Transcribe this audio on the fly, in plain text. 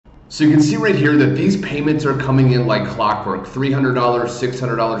So you can see right here that these payments are coming in like clockwork, $300,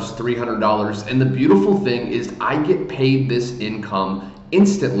 $600, $300. And the beautiful thing is I get paid this income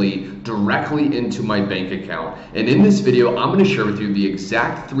instantly directly into my bank account. And in this video, I'm going to share with you the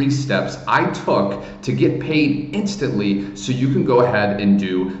exact 3 steps I took to get paid instantly so you can go ahead and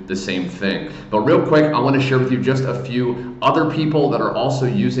do the same thing. But real quick, I want to share with you just a few other people that are also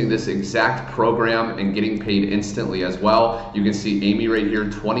using this exact program and getting paid instantly as well. You can see Amy right here,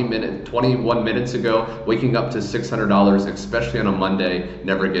 21 minutes ago, waking up to $600, especially on a Monday,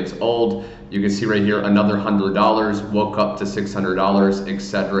 never gets old. You can see right here another $100, woke up to $600,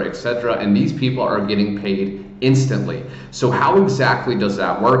 etc., etc. And these people are getting paid instantly. So how exactly does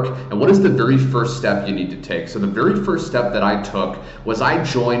that work? And what is the very first step you need to take? So the very first step that I took was I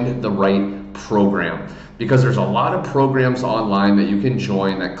joined the right program. Because there's a lot of programs online that you can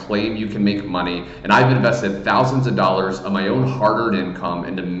join that claim you can make money. And I've invested thousands of dollars of my own hard-earned income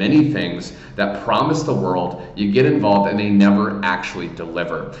into many things that promise the world. You get involved and they never actually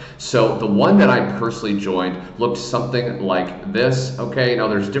deliver. So the one that I personally joined looked something like this. Okay, now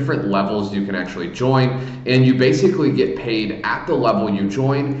there's different levels you can actually join, and you basically get paid at the level you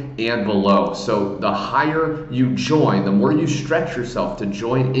join and below. So the higher you join, the more you stretch yourself to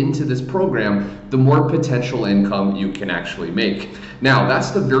join into this program, the more potential income you can actually make. Now,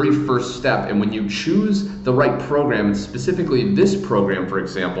 that's the very first step, and when you choose the right program, and specifically this program, for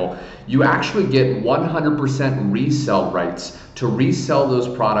example, you actually get 100% resell rights to resell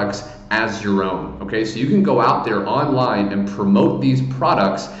those products as your own. Okay, so you can go out there online and promote these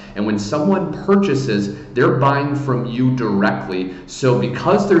products, and when someone purchases, they're buying from you directly. So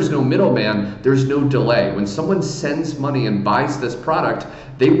because there's no middleman, there's no delay. When someone sends money and buys this product,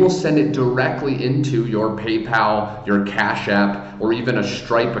 they will send it directly into your PayPal, your Cash App, or even a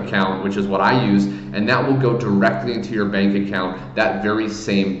Stripe account, which is what I use, and that will go directly into your bank account that very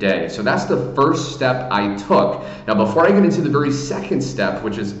same day. So that's the first step I took. Now, before I get into the very second step,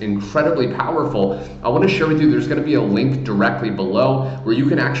 which is incredibly powerful, I want to share with you there's going to be a link directly below where you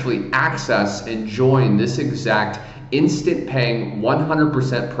can actually access and join this exact instant paying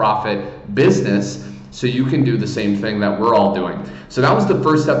 100% profit business, so you can do the same thing that we're all doing. So that was the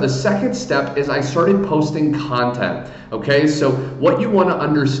first step. The second step is I started posting content. Okay, so what you want to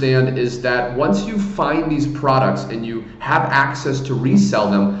understand is that once you find these products and you have access to resell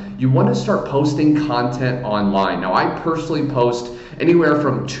them, you want to start posting content online. Now, I personally post anywhere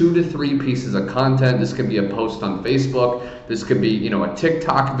from 2 to 3 pieces of content. This could be a post on Facebook. This could be, a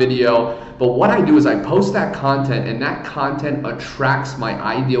TikTok video. But what I do is I post that content, and that content attracts my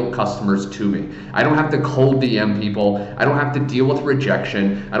ideal customers to me. I don't have to cold DM people. I don't have to deal with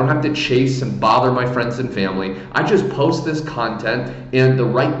rejection. I don't have to chase and bother my friends and family. I just post this content and the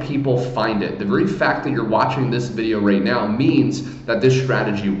right people find it. The very fact that you're watching this video right now means that this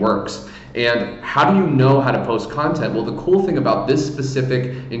strategy works. And how do you know how to post content? Well, the cool thing about this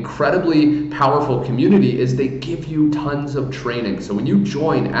specific, incredibly powerful community is they give you tons of training. So when you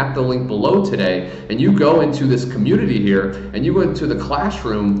join at the link below today and you go into this community here and you go into the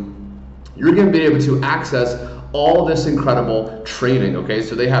classroom, you're going to be able to access all this incredible training. Okay,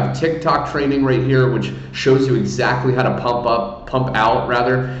 so they have TikTok training right here, which shows you exactly how to pump out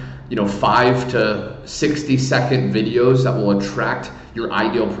 5 to 60-second videos that will attract your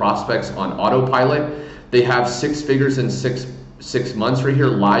ideal prospects on autopilot. They have 6 figures in six months right here,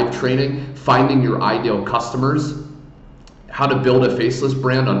 live training, finding your ideal customers, how to build a faceless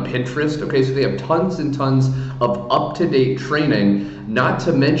brand on Pinterest. Okay, so they have tons and tons of up-to-date training, not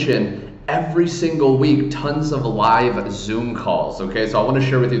to mention every single week, tons of live Zoom calls. Okay, so I want to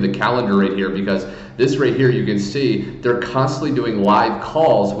share with you the calendar right here, because this right here, you can see they're constantly doing live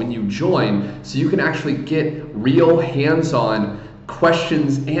calls when you join, so you can actually get real hands-on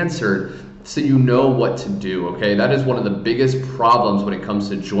questions answered so you know what to do. Okay, that is one of the biggest problems when it comes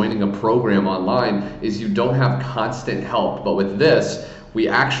to joining a program online, is you don't have constant help. But with this, we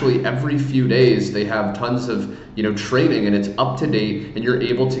actually, every few days, they have tons of training, and it's up to date, and you're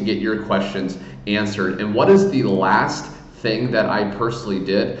able to get your questions answered. And what is the last thing that I personally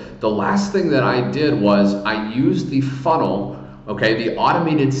did? The last thing that I did was I used the funnel, okay, the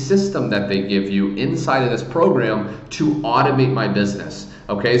automated system that they give you inside of this program to automate my business.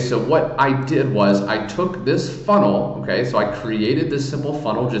 Okay, so what I did was I took this funnel, okay, so I created this simple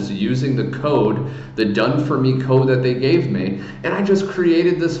funnel just using the code, the done for me code that they gave me, and I just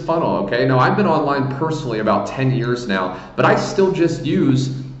created this funnel. Okay, now I've been online personally about 10 years now, but I still just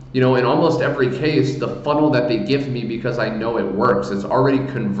use, in almost every case, the funnel that they give me, because I know it works. It's already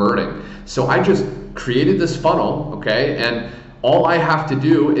converting. So I just created this funnel, okay, and all I have to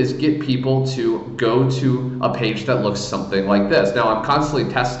do is get people to go to a page that looks something like this. Now, I'm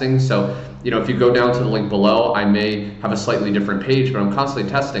constantly testing, so if you go down to the link below, I may have a slightly different page, but I'm constantly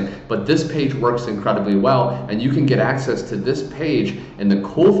testing. But this page works incredibly well, and you can get access to this page. And the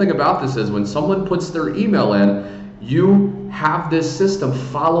cool thing about this is when someone puts their email in, you have this system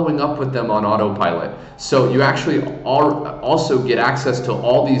following up with them on autopilot. So you actually also get access to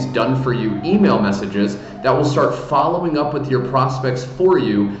all these done for you email messages that will start following up with your prospects for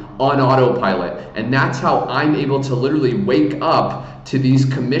you on autopilot. And that's how I'm able to literally wake up to these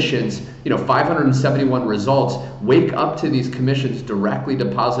commissions, 571 results, wake up to these commissions directly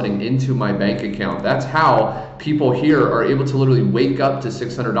depositing into my bank account. That's how people here are able to literally wake up to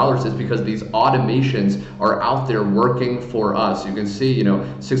 $600, is because these automations are out there working for us. You can see,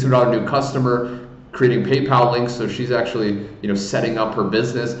 $600 new customer, creating PayPal links, so she's actually, setting up her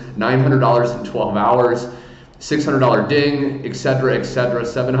business, $900 in 12 hours, $600 ding, etc.,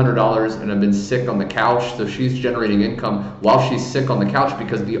 $700, and I've been sick on the couch. So she's generating income while she's sick on the couch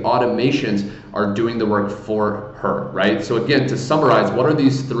because the automations are doing the work for her, right? So again, to summarize, what are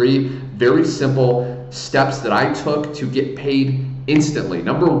these 3 very simple steps that I took to get paid instantly?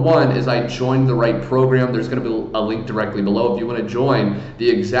 Number 1 is I joined the right program. There's going to be a link directly below if you want to join the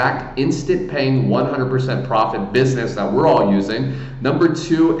exact instant paying 100% profit business that we're all using. Number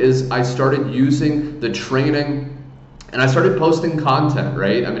 2 is I started using the training and I started posting content,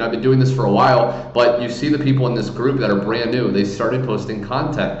 right? I mean, I've been doing this for a while, but you see the people in this group that are brand new, they started posting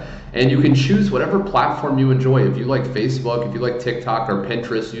content. And you can choose whatever platform you enjoy. If you like Facebook, if you like TikTok or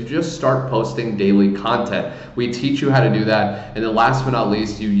Pinterest, you just start posting daily content. We teach you how to do that. And then last but not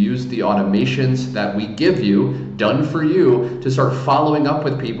least, you use the automations that we give you, done for you, to start following up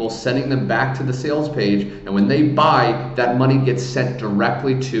with people, sending them back to the sales page. And when they buy, that money gets sent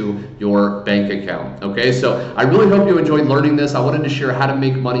directly to your bank account. Okay, so I really hope you enjoyed learning this. I wanted to share how to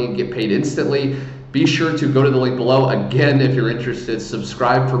make money and get paid instantly. Be sure to go to the link below. Again, if you're interested,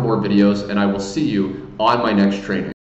 subscribe for more videos, and I will see you on my next training.